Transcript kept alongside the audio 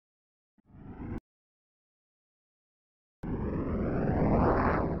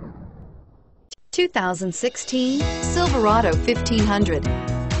2016 Silverado 1500.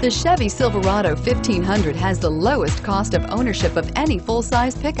 The Chevy Silverado 1500 has the lowest cost of ownership of any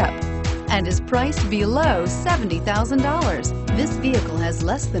full-size pickup and is priced below $70,000. This vehicle has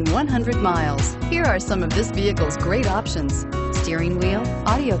less than 100 miles. Here are some of this vehicle's great options: steering wheel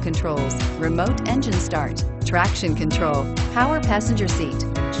audio controls, remote engine start, traction control, power passenger seat,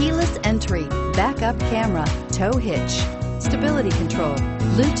 keyless entry, backup camera, tow hitch, stability control,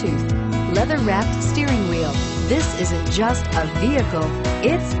 Bluetooth, leather-wrapped steering wheel. This isn't just a vehicle,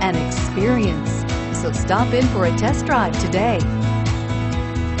 it's an experience. So stop in for a test drive today.